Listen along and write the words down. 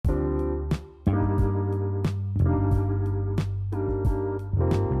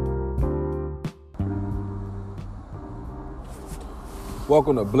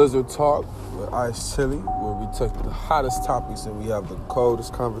Welcome to Blizzard Talk with Ice Chili, where we take the hottest topics and we have the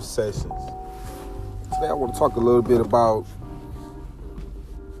coldest conversations. Today I want to talk a little bit about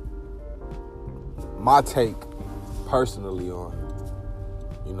my take personally on,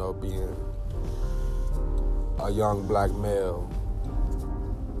 being a young black male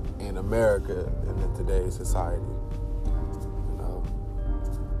in America and in today's society.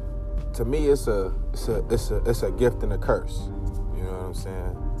 To me, it's a gift and a curse. You know what I'm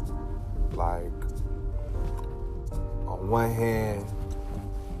saying? Like, on one hand,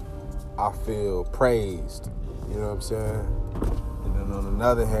 I feel praised. You know what I'm saying? And then on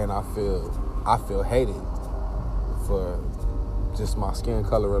another hand, I feel hated for just my skin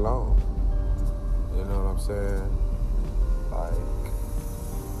color alone. You know what I'm saying? Like,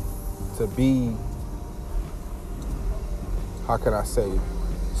 to be, how can I say,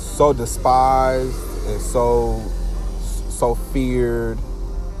 so despised and so feared,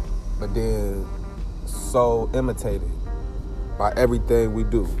 but then so imitated by everything we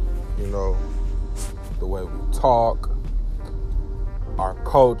do. The way we talk, our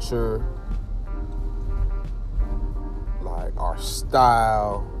culture, like our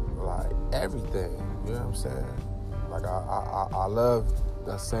style, like everything. You know what I'm saying? Like I love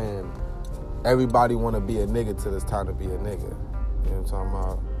that saying, everybody want to be a nigga till it's time to be a nigga. You know what I'm talking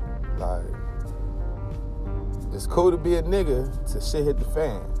about? Like, it's cool to be a nigga till shit hit the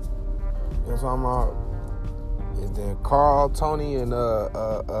fan. You know what I'm talking about? And then Carl, Tony, and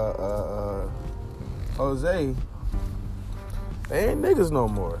Jose, they ain't niggas no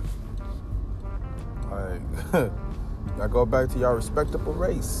more. Like, y'all go back to y'all respectable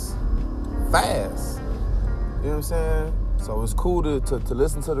race fast. You know what I'm saying? So it's cool to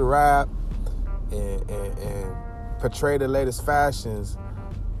listen to the rap and portray the latest fashions.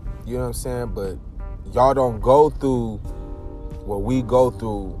 You know what I'm saying? But y'all don't go through what we go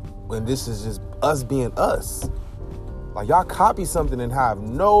through when this is just us being us. Like, y'all copy something and have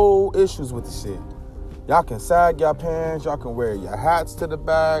no issues with the shit. Y'all can sag your pants. Y'all can wear your hats to the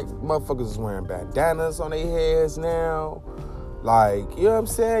back. Motherfuckers is wearing bandanas on their heads now. Like, you know what I'm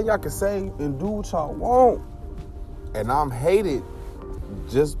saying? Y'all can say and do what y'all want. And I'm hated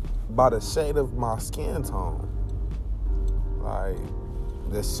just by the shade of my skin tone. Like,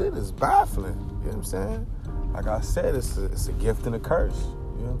 this shit is baffling. You know what I'm saying? Like I said, it's a gift and a curse.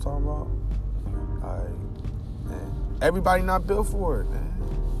 You know what I'm talking about? Like, man, everybody not built for it, man.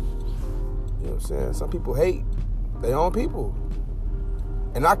 You know what I'm saying? Some people hate their own people.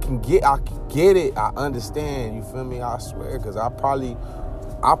 And I can get it. I understand, you feel me? I swear, because I probably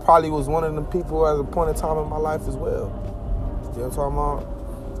was one of them people at a point in time in my life as well. You know what I'm talking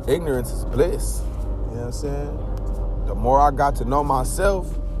about? Ignorance is bliss. You know what I'm saying? The more I got to know myself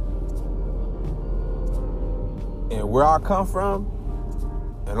and where I come from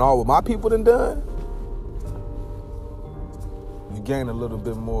and all what my people done, you gain a little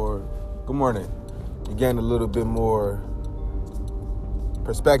bit more, good morning, you gain a little bit more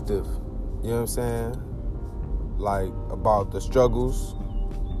perspective, you know what I'm saying? Like, about the struggles,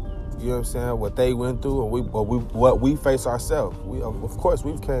 you know what I'm saying, what they went through and what we face ourselves. Of course,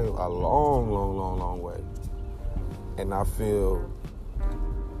 we've came a long way. And I feel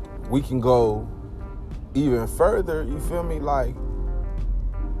we can go even further, you feel me? Like,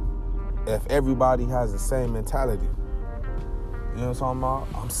 if everybody has the same mentality. You know what I'm talking about?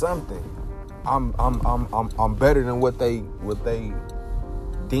 I'm something. I'm better than what they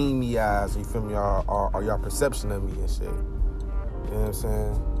deem me as, you feel me, or your perception of me and shit. You know what I'm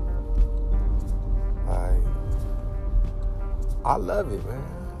saying? Like, I love it, man.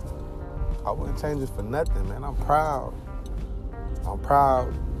 I wouldn't change it for nothing, man. I'm proud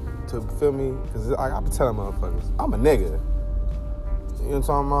to, feel me? Because I be telling motherfuckers, I'm a nigga. You know what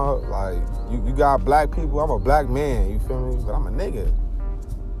I'm talking about? Like, you got black people, I'm a black man, you feel me? But I'm a nigga.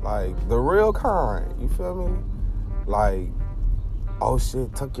 Like, the real kind, you feel me? Like, oh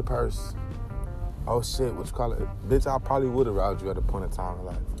shit, tuck your purse. Oh shit, what you call it? Bitch, I probably would have robbed you at a point in time in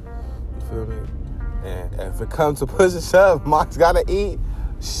life. You feel me? And if it comes to push and shove, Mike's gotta eat.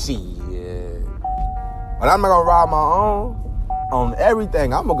 Shit. But I'm not gonna rob my own on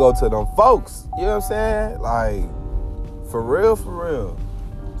everything. I'm gonna go to them folks. You know what I'm saying? Like, for real.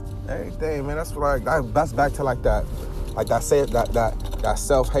 Everything, man. That's back to like that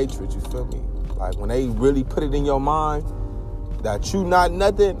self-hatred, you feel me? Like, when they really put it in your mind that you not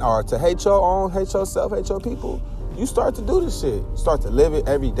nothing, or to hate your own, hate yourself, hate your people, you start to do this shit. You start to live it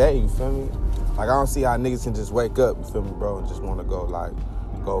every day, you feel me? Like, I don't see how niggas can just wake up, you feel me, bro, and just want to go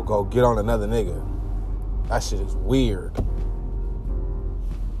get on another nigga. That shit is weird.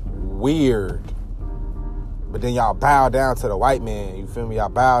 But then y'all bow down to the white man, you feel me? Y'all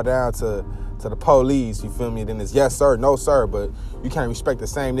bow down to the police, you feel me? Then it's yes, sir, no, sir, but you can't respect the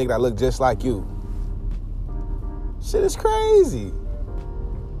same nigga that look just like you. Shit is crazy.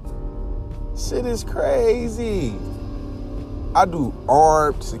 Shit is crazy. I do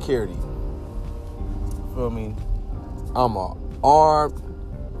armed security. Feel me? I'm a armed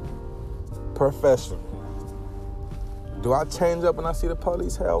professional. Do I change up when I see the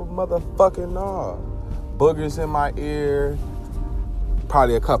police? Hell, motherfucking nah. Boogers in my ear.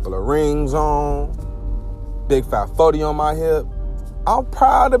 Probably a couple of rings on. Big fat 40 on my hip. I'm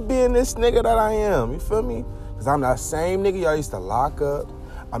proud of being this nigga that I am. You feel me? Because I'm that same nigga y'all used to lock up.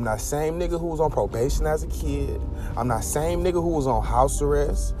 I'm that same nigga who was on probation as a kid. I'm that same nigga who was on house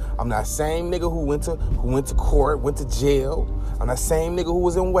arrest. I'm that same nigga who went to court, went to jail. I'm that same nigga who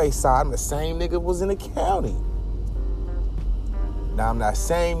was in Wayside. I'm the same nigga who was in the county. Now I'm that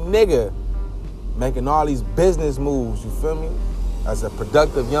same nigga making all these business moves, you feel me? As a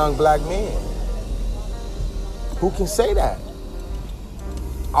productive young black man. Who can say that?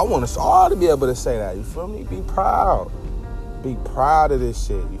 I want us all to be able to say that, you feel me? Be proud. Be proud of this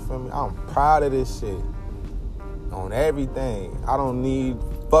shit, you feel me? I'm proud of this shit. On everything. I don't need,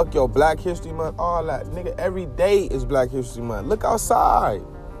 fuck your Black History Month, all that. Nigga, every day is Black History Month. Look outside.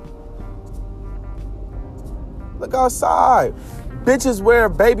 Look outside. Bitches wear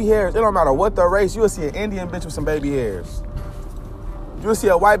baby hairs. It don't matter what the race. You will see an Indian bitch with some baby hairs. You will see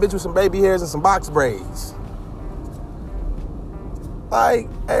a white bitch with some baby hairs and some box braids. Like,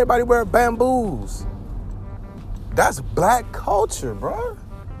 everybody wear bamboos. That's black culture, bro.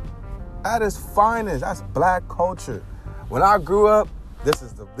 At its finest, that's black culture. When I grew up, this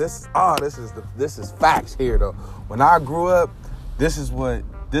is facts here though. When I grew up, this is what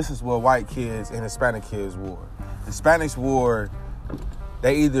white kids and Hispanic kids wore. Hispanics wore,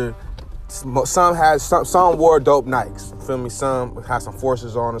 some wore dope Nikes. Feel me? Some had some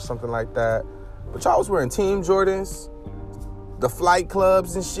Forces on or something like that. But y'all was wearing Team Jordans, the Flight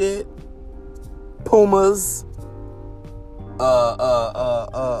Clubs and shit, Pumas,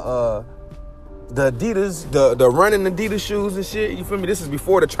 the Adidas, the running Adidas shoes and shit. You feel me? This is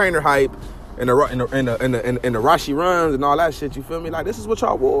before the trainer hype and the Rashi runs and all that shit. You feel me? Like, this is what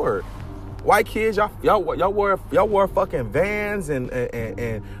y'all wore. White kids, y'all wore fucking Vans and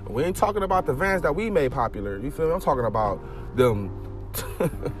we ain't talking about the Vans that we made popular. You feel me? I'm talking about them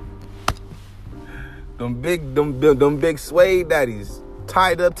them big suede daddies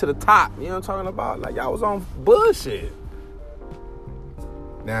tied up to the top. You know what I'm talking about? Like, y'all was on bullshit.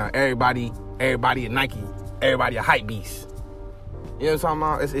 Now everybody a Nike, everybody a hype beast. You know what I'm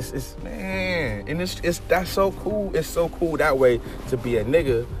talking about? It's man, and it's that's so cool. It's so cool that way to be a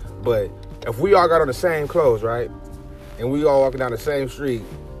nigga. But if we all got on the same clothes, right, and we all walking down the same street,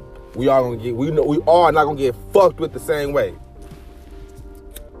 we all not gonna get fucked with the same way.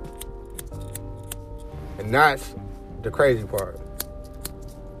 And that's the crazy part.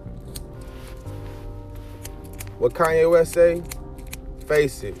 What Kanye West say?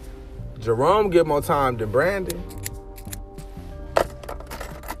 Face it, Jerome get more time than Brandon.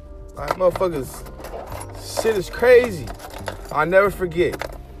 Like, motherfuckers, shit is crazy. I'll never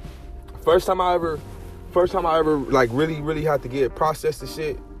forget. First time I ever like really had to get processed the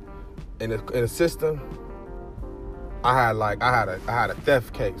shit in a system. I had a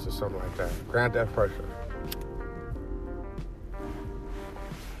theft case or something like that. Grand theft pressure.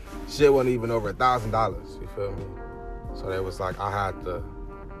 Shit wasn't even over $1,000. You feel me? So they was like, I had to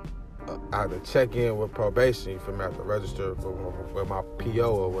check in with probation. You feel me? I have to register for my PO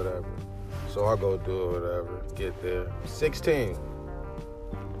or whatever. So I go do it, whatever. Get there. 16.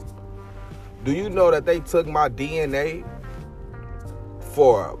 Do you know that they took my DNA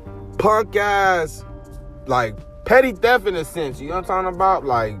for punk ass, like, petty theft in a sense? You know what I'm talking about?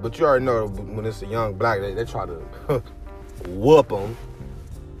 Like, but you already know when it's a young black, they try to whoop them.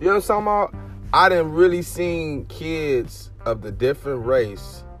 You know what I'm talking about? I done really seen kids of the different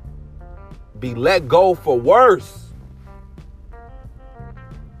race be let go for worse.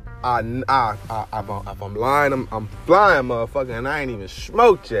 If I'm lying, I'm flying, motherfucker, and I ain't even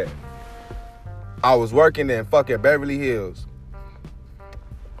smoked yet. I was working in fucking Beverly Hills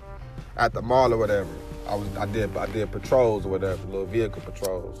at the mall or whatever. I did patrols or whatever, little vehicle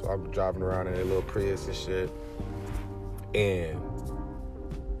patrols. So I'm driving around in a little Prius and shit. And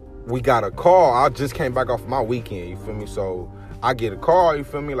we got a call. I just came back off my weekend, you feel me? So I get a call, you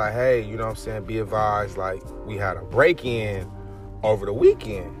feel me? Like, hey, you know what I'm saying? Be advised, like, we had a break-in over the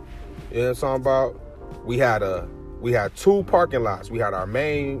weekend. You know what I'm talking about? We had two parking lots. We had our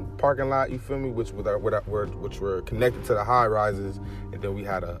main parking lot, you feel me, which were connected to the high rises, and then we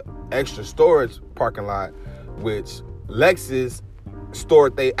had a extra storage parking lot which Lexus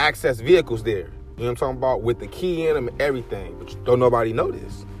stored they access vehicles there. You know what I'm talking about? With the key in them and everything. But don't nobody know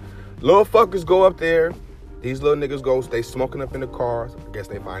this. Little fuckers go up there. These little niggas go, stay smoking up in the cars. I guess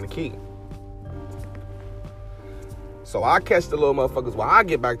they find the key. So I catch the little motherfuckers while I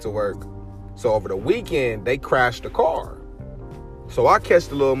get back to work. So over the weekend, they crashed the car. So I catch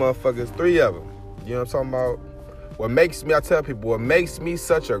the little motherfuckers, 3 of them. You know what I'm talking about? I tell people, what makes me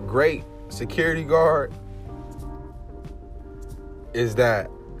such a great security guard is that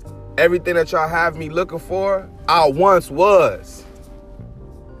everything that y'all have me looking for, I once was.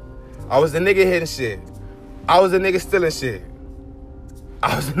 I was the nigga hitting shit. I was the nigga stealing shit.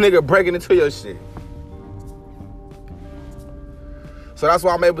 I was the nigga breaking into your shit. So that's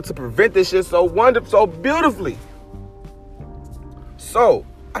why I'm able to prevent this shit so beautifully. So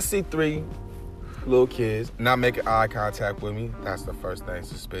I see 3 little kids not making eye contact with me. That's the first thing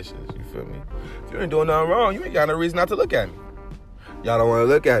suspicious. You feel me? If you ain't doing nothing wrong, you ain't got no reason not to look at me. Y'all don't want to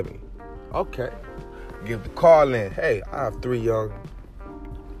look at me. Okay. Give the call in. Hey, I have 3 young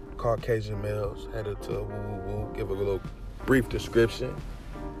Caucasian males headed to woo. Give a little brief description.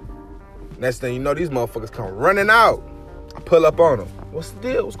 Next thing you know, these motherfuckers come running out. I pull up on them. What's the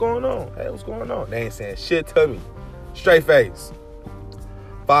deal? What's going on? Hey, what's going on? They ain't saying shit to me. Straight face.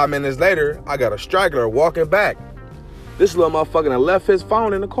 5 minutes later, I got a straggler walking back. This little motherfucker done left his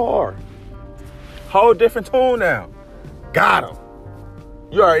phone in the car. Whole different tune now. Got him.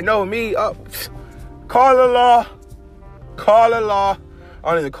 You already know me. Call the law. Call the law. I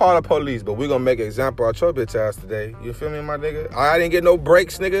don't even call the police, but we gonna make an example out your bitch ass today. You feel me, my nigga? I didn't get no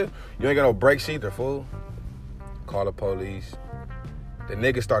brakes, nigga. You ain't got no brakes either, fool. Call the police. The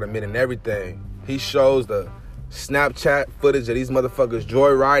nigga start admitting everything. He shows the Snapchat footage of these motherfuckers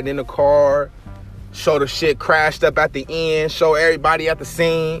joyriding in the car. Show the shit crashed up at the end. Show everybody at the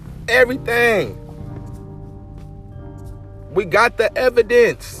scene. Everything. We got the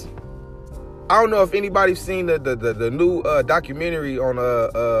evidence. I don't know if anybody's seen the new documentary on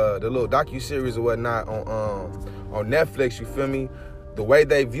the little docuseries or whatnot on Netflix, you feel me? The way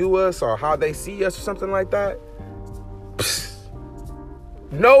they view us or how they see us or something like that. Psst.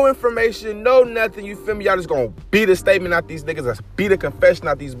 No information, no nothing, you feel me? Y'all just gonna beat a statement out these niggas, beat a confession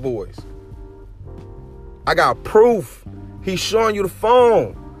out these boys. I got proof. He's showing you the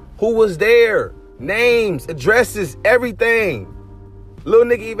phone. Who was there? Names, addresses, everything. Little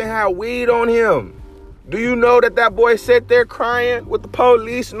nigga even had weed on him. Do you know that boy sat there crying with the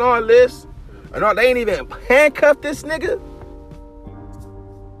police and all this? And all, they ain't even handcuffed this nigga?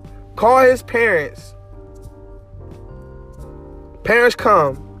 Call his parents. Parents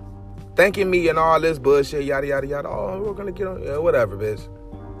come, thanking me and all this bullshit, yada, yada, yada. Oh, we're gonna get on, yeah, whatever, bitch.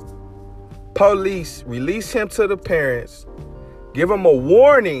 Police release him to the parents, give him a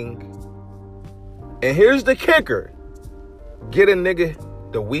warning, and here's the kicker. Get a nigga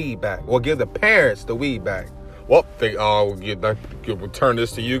the weed back, or give the parents the weed back. Well, they return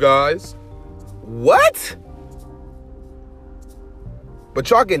this to you guys. What? But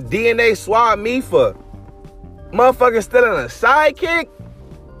y'all can DNA swab me for motherfucker stealing a sidekick?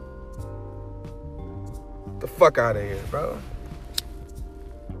 The fuck out of here, bro.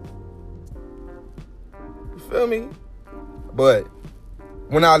 You feel me? But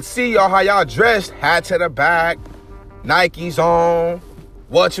when I see y'all, how y'all dressed, hat to the back, Nikes on,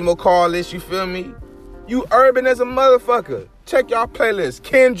 whatchamacallit, you feel me? You urban as a motherfucker. Check y'all playlist.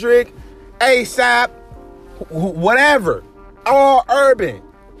 Kendrick, ASAP, whatever. All urban.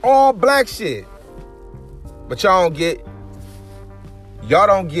 All black shit. But y'all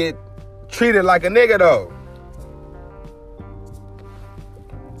don't get treated like a nigga though.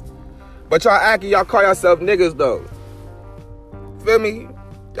 But y'all call yourself niggas though. Feel me?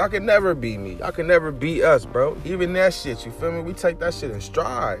 Y'all can never beat me. Y'all can never beat us, bro. Even that shit, you feel me? We take that shit in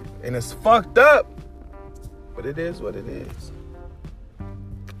stride. And it's fucked up. But it is what it is.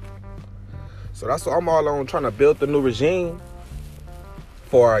 So that's what I'm all on, trying to build the new regime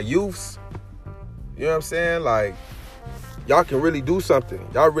for our youths. You know what I'm saying? Like, y'all can really do something.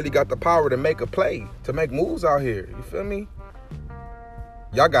 Y'all really got the power to make a play, to make moves out here. You feel me?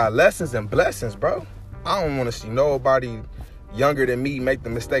 Y'all got lessons and blessings, bro. I don't want to see nobody younger than me make the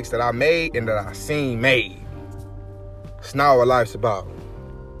mistakes that I made and that I seen made. It's not what life's about. You know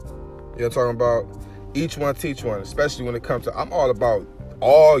what I'm talking about? Each one teach one, especially when it comes to, I'm all about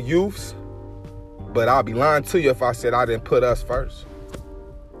all youths, but I'll be lying to you if I said I didn't put us first.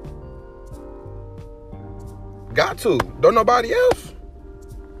 Got to. Don't nobody else.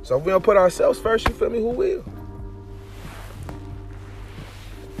 So if we don't put ourselves first, you feel me, who will?